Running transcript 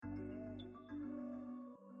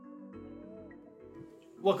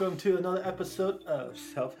Welcome to another episode of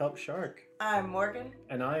Self Help Shark. I'm Morgan.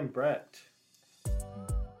 And I'm Brett.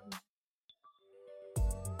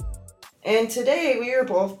 And today we are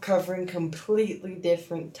both covering completely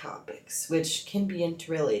different topics, which can be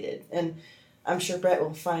interrelated. And I'm sure Brett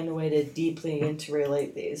will find a way to deeply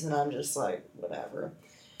interrelate these, and I'm just like, whatever.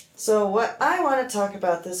 So what I want to talk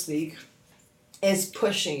about this week is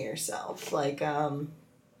pushing yourself. Like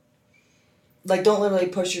don't literally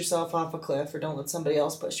push yourself off a cliff, or don't let somebody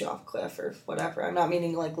else push you off a cliff, or whatever. I'm not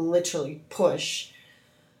meaning like literally push.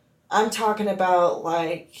 I'm talking about,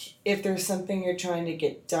 like, if there's something you're trying to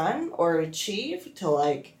get done or achieve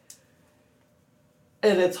and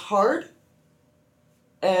it's hard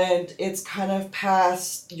and it's kind of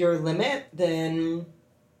past your limit, then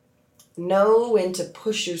know when to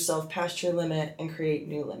push yourself past your limit and create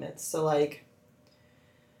new limits. So,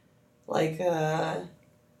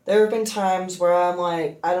 there have been times where I'm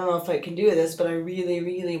like, I don't know if I can do this, but I really,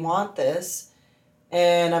 really want this.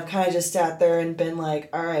 And I've kind of just sat there and been like,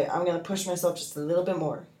 all right, I'm going to push myself just a little bit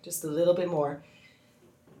more.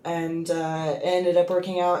 And ended up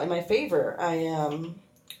working out in my favor. I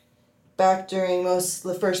back during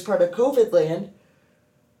the first part of COVID land,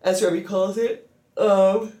 that's what we calls it.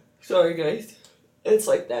 Sorry guys. It's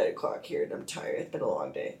like 9 o'clock here and I'm tired. It's been a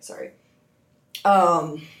long day. Sorry.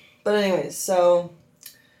 But anyways, so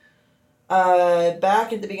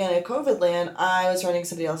back at the beginning of COVID land, I was running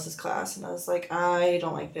somebody else's class, and I was like, I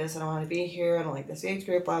don't like this, I don't want to be here, I don't like this age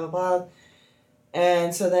group, blah, blah, blah.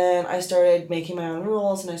 And so then I started making my own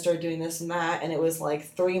rules, and I started doing this and that, and it was like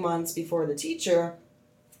 3 months before the teacher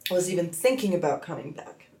was even thinking about coming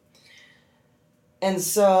back. And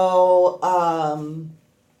so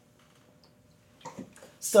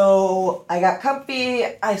I got comfy,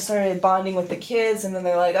 I started bonding with the kids, and then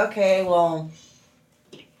they're like, okay, well,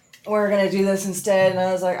 we're going to do this instead. And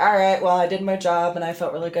I was like, all right, well, I did my job and I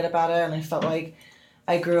felt really good about it. And I felt like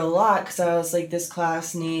I grew a lot because I was like, this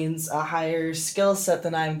class needs a higher skill set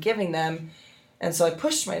than I'm giving them. And so I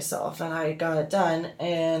pushed myself and I got it done.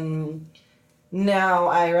 And now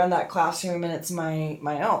I run that classroom and it's my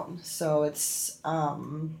own. So it's, what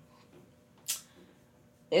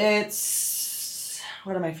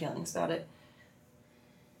are my feelings about it?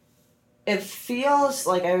 It feels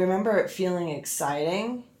like, I remember it feeling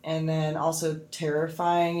exciting and then also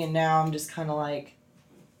terrifying, and now I'm just kind of like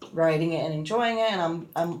writing it and enjoying it, and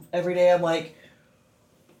I'm every day I'm like,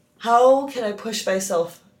 how can I push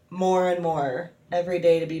myself more and more every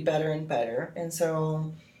day to be better and better? And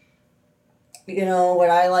so, what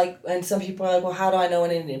I like, and some people are like, well, how do I know when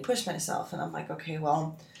I need to push myself? And I'm like, okay,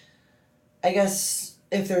 well, I guess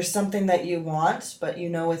if there's something that you want, but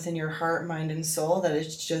within your heart, mind, and soul that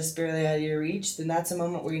it's just barely out of your reach, then that's a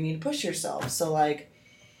moment where you need to push yourself. So, like,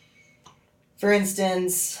 for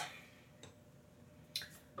instance,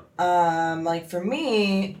 for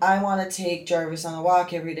me, I want to take Jarvis on a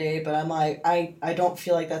walk every day, but I'm like, I don't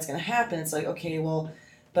feel like that's going to happen. It's like, okay, well,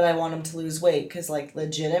 but I want him to lose weight, because, like,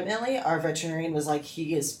 legitimately, our veterinarian was like,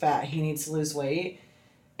 he is fat, he needs to lose weight.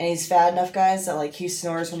 And he's fat enough, guys, that, like, he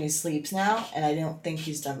snores when he sleeps now, and I don't think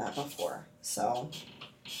he's done that before. So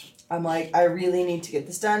I'm like, I really need to get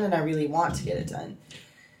this done, and I really want to get it done.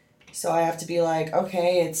 So I have to be like,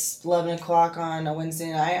 okay, it's 11 o'clock on a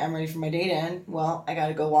Wednesday night, I'm ready for my day to end. Well, I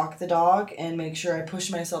gotta go walk the dog and make sure I push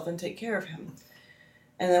myself and take care of him.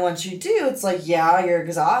 And then once you do, it's like, yeah, you're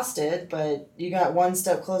exhausted, but you got one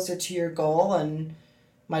step closer to your goal, and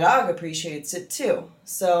my dog appreciates it too.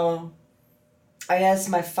 So I guess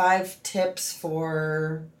my 5 tips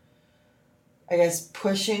for,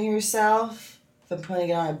 pushing yourself, if I'm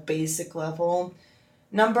putting it on a basic level.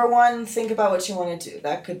 Number 1, think about what you want to do.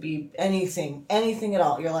 That could be anything at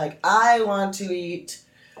all. You're like, I want to eat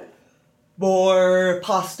more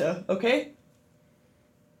pasta, okay?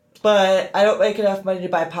 But I don't make enough money to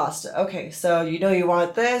buy pasta. Okay, so you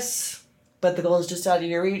want this, but the goal is just out of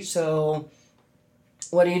your reach, so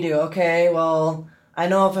what do? Okay, well, I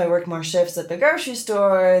know if I work more shifts at the grocery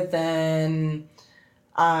store, then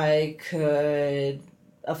I could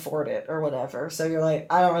afford it or whatever. So you're like,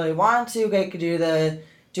 I don't really want to. Okay, could do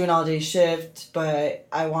an all day shift, but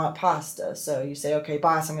I want pasta. So you say, okay,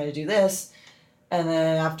 boss, I'm going to do this. And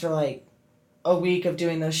then after like a week of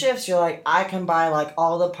doing those shifts, you're like, I can buy like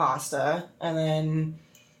all the pasta. And then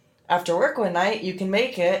after work one night, you can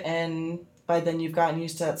make it. And by then you've gotten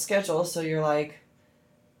used to that schedule. So you're like,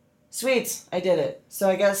 sweet, I did it. So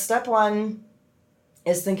I guess step 1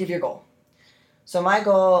 is think of your goal. So my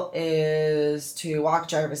goal is to walk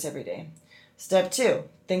Jarvis every day. Step 2,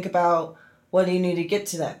 think about what do you need to get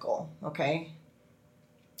to that goal, okay?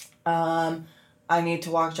 I need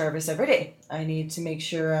to walk Jarvis every day. I need to make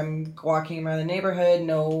sure I'm walking around the neighborhood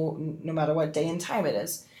no matter what day and time it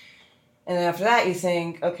is. And then after that you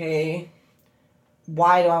think, okay,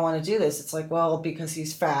 why do I want to do this? It's like, well, because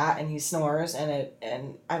he's fat and he snores,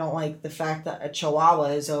 and I don't like the fact that a Chihuahua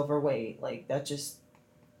is overweight. Like, that just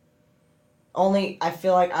I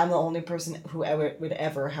feel like I'm the only person who would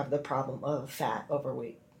ever have the problem of a fat,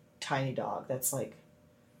 overweight, tiny dog that's like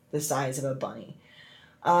the size of a bunny.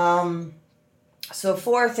 So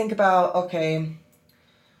 4, think about, okay,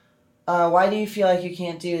 why do you feel like you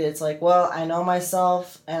can't do it? It's like, well, I know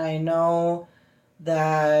myself, and I know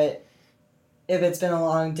that if it's been a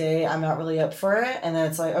long day, I'm not really up for it. And then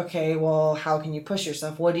it's like, okay, well, how can you push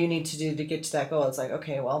yourself? What do you need to do to get to that goal? It's like,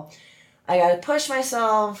 okay, well, I got to push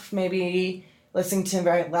myself, maybe listening to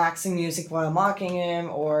relaxing music while I'm walking him,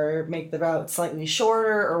 or make the route slightly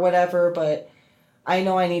shorter or whatever. But I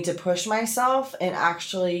know I need to push myself and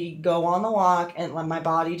actually go on the walk and let my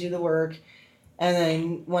body do the work. And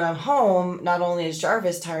then when I'm home, not only is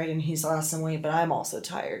Jarvis tired and he's lost some weight, but I'm also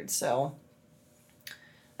tired. So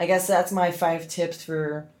I guess that's my 5 tips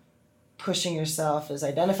for pushing yourself: is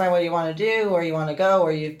identify what you want to do, where you want to go,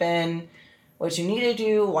 where you've been, what you need to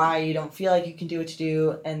do, why you don't feel like you can do what to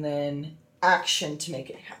do, and then action to make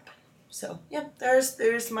it happen. So, yeah,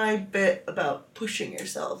 there's my bit about pushing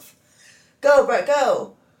yourself. Go, Brett,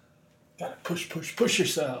 go! Gotta push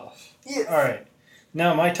yourself. Yes. All right.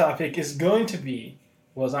 Now my topic is going to be,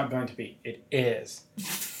 well, it's not going to be, it is.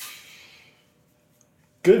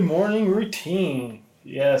 Good morning routine.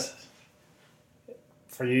 Yes.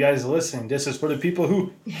 For you guys listening, this is for the people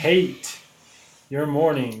who hate your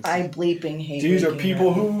mornings. I bleeping hate. These are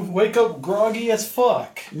people who wake up groggy as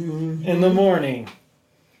fuck in the morning.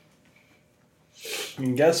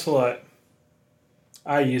 And guess what?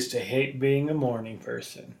 I used to hate being a morning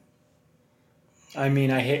person. I mean,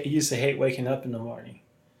 I used to hate waking up in the morning.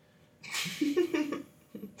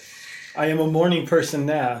 I am a morning person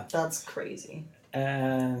now. That's crazy.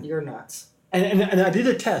 And you're nuts. And I did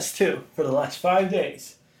a test too for the last 5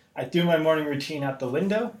 days. I threw my morning routine out the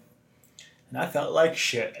window, and I felt like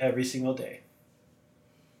shit every single day.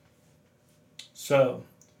 So,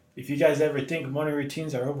 if you guys ever think morning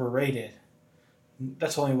routines are overrated,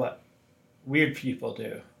 that's only what weird people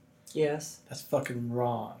do. Yes. That's fucking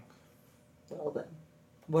wrong. Well then.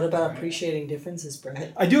 What about appreciating differences,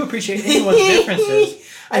 Brett? I do appreciate anyone's differences.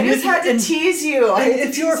 I just had to tease you.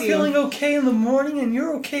 If you're feeling okay in the morning and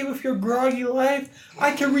you're okay with your groggy life,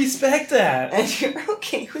 I can respect that. And you're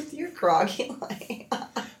okay with your groggy life.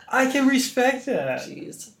 I can respect that.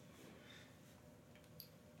 Jeez.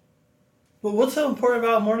 But what's so important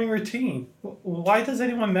about a morning routine? Why does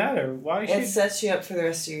anyone matter? It sets you up for the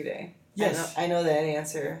rest of your day. Yes. I know that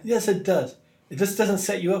answer. Yes, it does. It just doesn't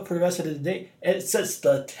set you up for the rest of the day. It sets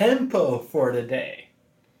the tempo for the day.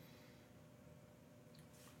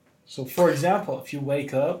 So, for example, if you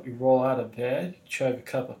wake up, you roll out of bed, chug a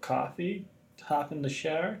cup of coffee, hop in the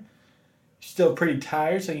shower, you're still pretty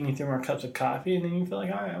tired, so you need 3 more cups of coffee, and then you feel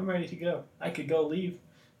like, all right, I'm ready to go. I could go leave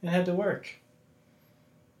and head to work.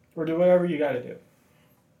 Or do whatever you got to do.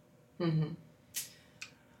 Mm-hmm.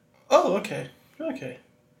 Oh, okay.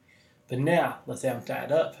 But now, let's amp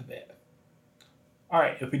that up a bit. All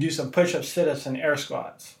right, if we do some push-ups, sit-ups, and air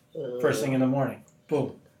squats first thing in the morning,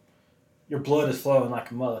 boom, your blood is flowing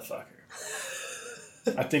like a motherfucker.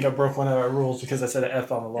 I think I broke one of our rules because I said an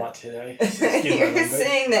F-bomb a lot today. You're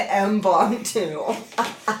saying the M-bomb too.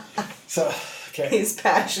 So, okay. He's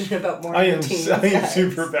passionate about morning routines. I am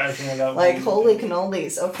super passionate about like, holy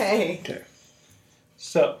cannolis, okay.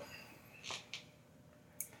 So,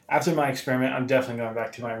 after my experiment, I'm definitely going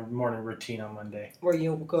back to my morning routine on Monday. Where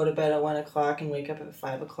you go to bed at 1 o'clock and wake up at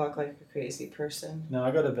 5 o'clock like a crazy person? No,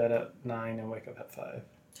 I go to bed at 9 and wake up at 5. That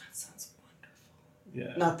sounds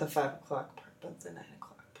wonderful. Yeah. Not the 5 o'clock part, but the 9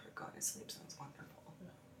 o'clock part. Going to sleep sounds wonderful. Yeah.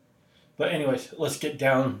 But anyways, let's get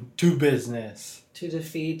down to business. To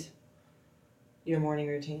defeat your morning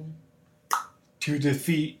routine? To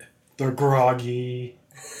defeat the groggy.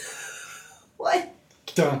 What?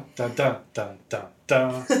 Dun, dun, dun, dun, dun,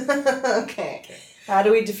 dun. Okay. How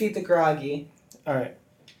do we defeat the groggy? All right.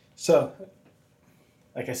 So,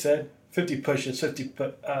 like I said, 50 push-ups,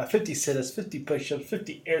 50 sit-ups, 50 push-ups,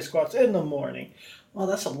 50 air squats in the morning. Well,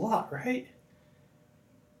 that's a lot, right?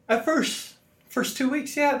 At first 2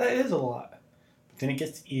 weeks, yeah, that is a lot. But then it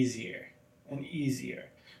gets easier and easier.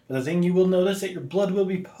 But the thing you will notice that your blood will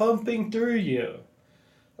be pumping through you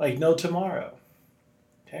like no tomorrow.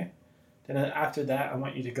 Okay? Then after that, I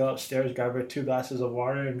want you to go upstairs, grab 2 glasses of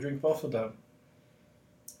water, and drink both of them.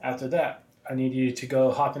 After that, I need you to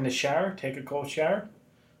go hop in the shower, take a cold shower,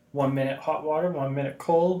 1 minute hot water, 1 minute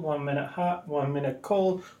cold, 1 minute hot, 1 minute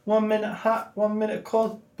cold, 1 minute hot, 1 minute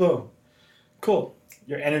cold. Boom. Cool.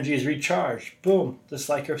 Your energy is recharged. Boom. Just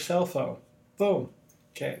like your cell phone. Boom.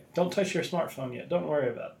 Okay. Don't touch your smartphone yet. Don't worry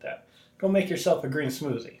about that. Go make yourself a green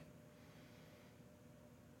smoothie.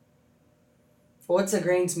 What's a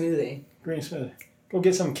green smoothie? Green smoothie. Go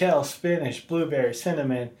get some kale, spinach, blueberry,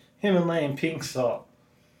 cinnamon, Himalayan pink salt.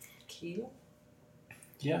 Kale?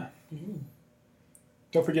 Yeah. Mm.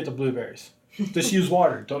 Don't forget the blueberries. Just use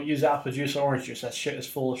water. Don't use apple juice or orange juice. That shit is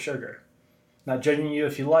full of sugar. Not judging you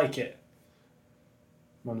if you like it.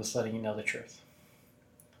 I'm just letting you know the truth.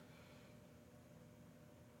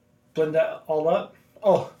 Blend that all up.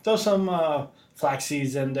 Oh, throw some flax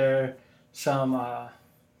seeds in there. Some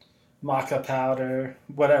maca powder.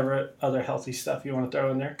 Whatever other healthy stuff you want to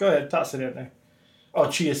throw in there. Go ahead, toss it in there.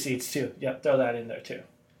 Oh, chia seeds too. Yep, throw that in there too.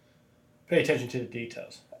 Pay attention to the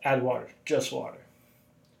details. Add water. Just water.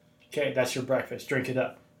 Okay, that's your breakfast. Drink it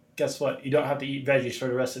up. Guess what? You don't have to eat veggies for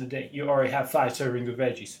the rest of the day. You already have 5 servings of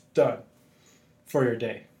veggies. Done. For your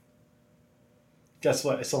day. Guess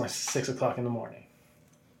what? It's only 6 o'clock in the morning.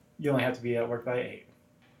 You only have to be at work by 8.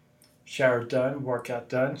 Shower done. Workout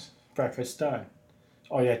done. Breakfast done.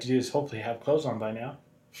 All you have to do is hopefully have clothes on by now.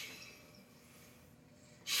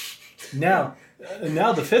 Now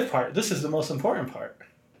the fifth part. This is the most important part.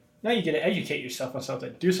 Now you get to educate yourself on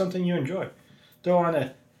something. Do something you enjoy. Throw on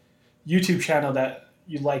a YouTube channel that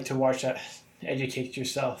you like to watch that educates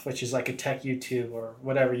yourself, which is like a tech YouTube or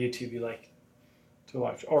whatever YouTube you like to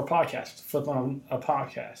watch. Or a podcast. Flip on a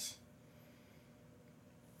podcast.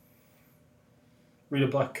 Read a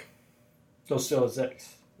book. Those still exist,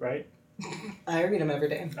 right? I read them every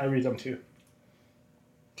day. I read them too.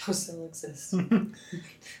 Those still exist.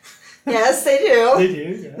 Yes, they do. They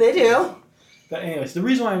do. Yeah. They do. But anyways, the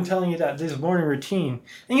reason why I'm telling you that this morning routine,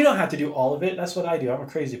 and you don't have to do all of it. That's what I do. I'm a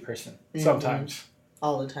crazy person. Mm-hmm. Sometimes.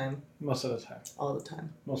 All the time. Most of the time. All the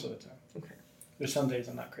time. Most of the time. Okay. There's some days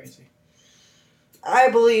I'm not crazy. I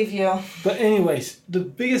believe you. But anyways, the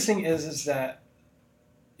biggest thing is that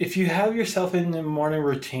if you have yourself in the morning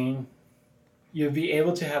routine, you'll be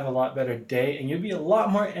able to have a lot better day, and you'll be a lot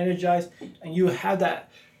more energized, and you have that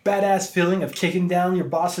badass feeling of kicking down your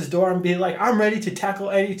boss's door and being like, I'm ready to tackle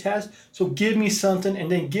any task, so give me something, and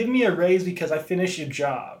then give me a raise because I finished your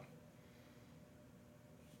job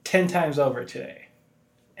 10 times over today,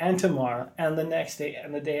 and tomorrow, and the next day,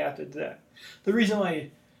 and the day after that. The reason why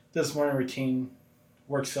this morning routine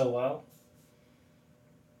works so well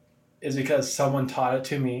is because someone taught it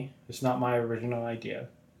to me. It's not my original idea.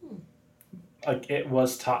 Like, it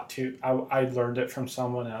was taught to, I learned it from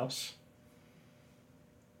someone else.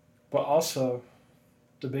 But also,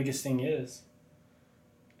 the biggest thing is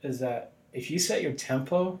that if you set your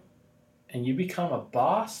tempo and you become a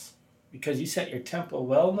boss because you set your tempo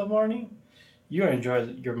well in the morning, you enjoy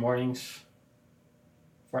your mornings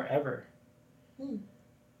forever. And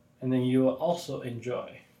then you will also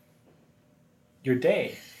enjoy your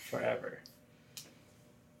day forever.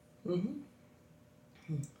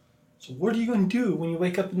 So what are you going to do when you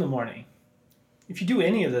wake up in the morning? If you do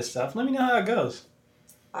any of this stuff, let me know how it goes.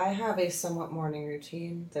 I have a somewhat morning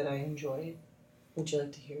routine that I enjoy. Would you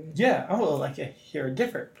like to hear it? Yeah, I would like to hear a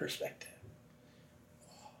different perspective.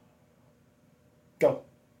 Go.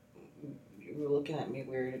 You were looking at me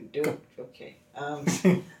weird. Do it. Okay.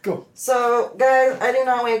 Go. So, guys, I do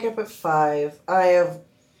not wake up at 5. I have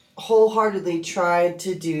wholeheartedly tried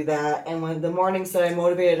to do that, and when the mornings that I'm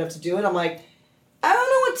motivated enough to do it, I'm like, I don't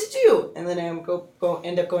know what to do, and then I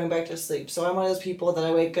end up going back to sleep. So I'm one of those people that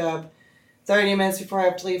I wake up 30 minutes before I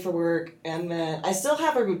have to leave for work, and then I still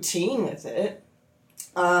have a routine with it.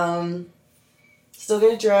 Still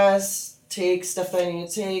get dressed, take stuff that I need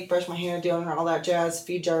to take, brush my hair, deodorant, all that jazz,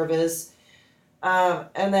 feed Jarvis.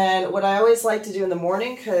 And then what I always like to do in the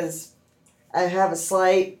morning, because I have a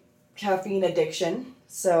slight caffeine addiction,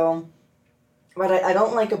 so, but I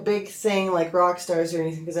don't like a big thing like Rockstars or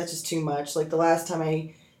anything, because that's just too much. Like the last time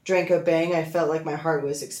I drank a Bang, I felt like my heart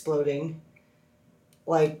was exploding.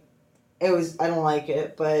 Like, I don't like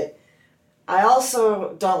it, but I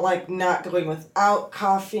also don't like not going without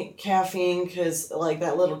caffeine, because like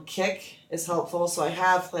that little kick is helpful. So I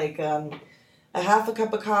have like a half a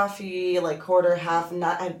cup of coffee, like quarter, half,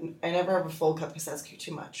 I never have a full cup because that's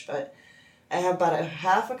too much, but I have about a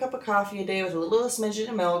half a cup of coffee a day with a little smidgen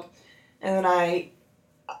of milk, and then I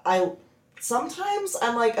sometimes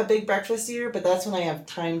I'm like a big breakfast eater, but that's when I have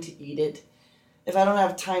time to eat it. If I don't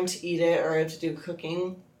have time to eat it or I have to do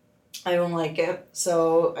cooking, I don't like it.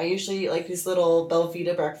 So I usually eat like these little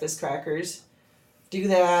Belvita breakfast crackers. Do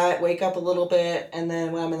that, wake up a little bit, and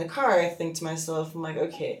then when I'm in the car, I think to myself, I'm like,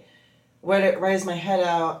 okay, raise my head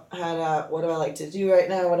out, what do I like to do right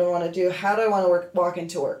now, what do I want to do, how do I want to walk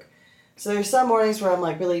into work. So there's some mornings where I'm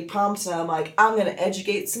like really pumped and I'm like, I'm going to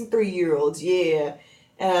educate some 3-year-olds, yeah.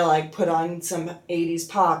 And I like put on some 80s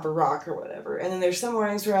pop or rock or whatever. And then there's some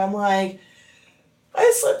mornings where I'm like,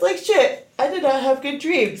 I slept like shit. I did not have good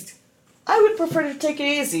dreams. I would prefer to take it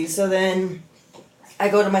easy. So then I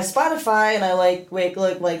go to my Spotify and I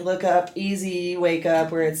look up Easy Wake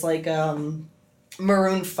Up, where it's like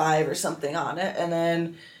Maroon 5 or something on it, and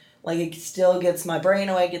then like it still gets my brain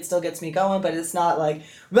awake, it still gets me going, but it's not like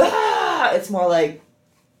it's more like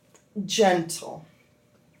gentle.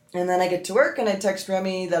 And then I get to work and I text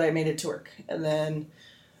Remy that I made it to work, and then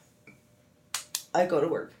I go to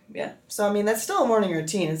work. Yeah. So I mean, that's still a morning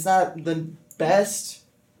routine. It's not the best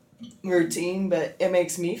routine, but it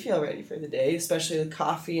makes me feel ready for the day, especially the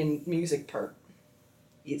coffee and music part.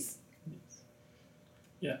 Yes.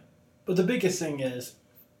 Yeah. But the biggest thing is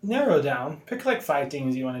narrow down. Pick like 5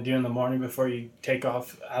 things you want to do in the morning before you take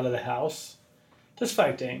off out of the house. Just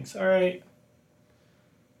 5 things, all right?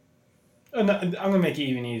 Oh, no, I'm going to make it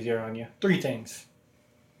even easier on you. 3 things.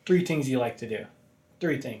 3 things you like to do.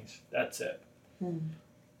 3 things. That's it.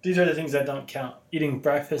 These are the things that don't count. Eating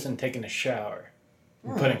breakfast and taking a shower.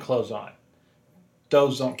 And putting clothes on.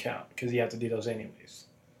 Those don't count because you have to do those anyways.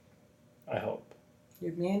 I hope.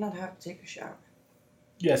 You may not have to take a shower.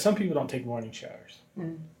 Yeah, some people don't take morning showers.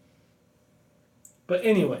 But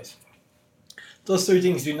anyways, those 3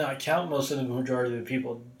 things do not count. Most of the majority of the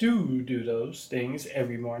people do those things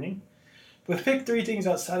every morning. But pick 3 things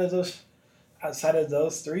outside of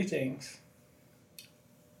those 3 things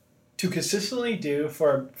to consistently do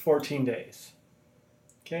for 14 days.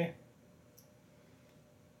 Okay?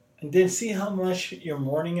 And then see how much your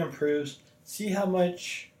morning improves. See how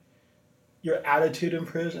much your attitude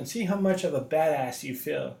improves. And see how much of a badass you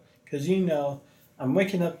feel. Because you know, I'm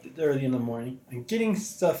waking up early in the morning. I'm getting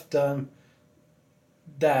stuff done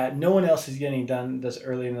that no one else is getting done this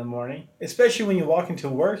early in the morning. Especially when you walk into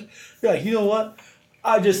work. You're like, you know what?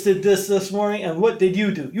 I just did this morning. And what did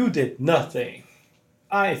you do? You did nothing.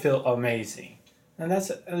 I feel amazing. And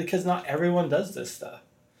that's because not everyone does this stuff.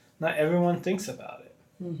 Not everyone thinks about it.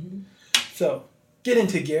 So, get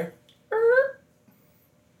into gear.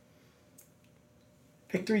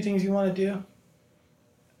 Pick 3 things you want to do.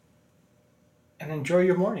 And enjoy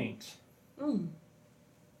your mornings.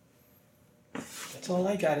 That's all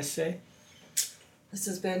I got to say. This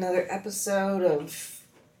has been another episode of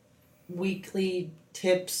Weekly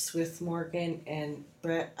Tips with Morgan and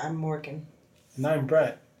Brett. I'm Morgan. And I'm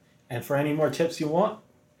Brett. And for any more tips you want,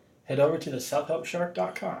 head over to the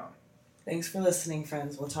selfhelpshark.com. Thanks for listening,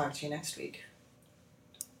 friends. We'll talk to you next week.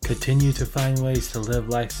 Continue to find ways to live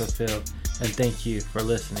life fulfilled, and thank you for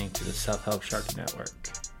listening to the Self-Help Shark Network.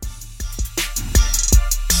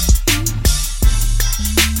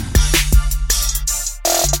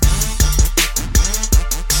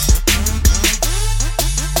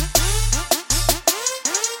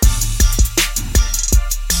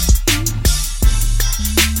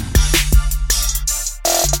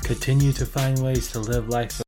 Continue to find ways to live life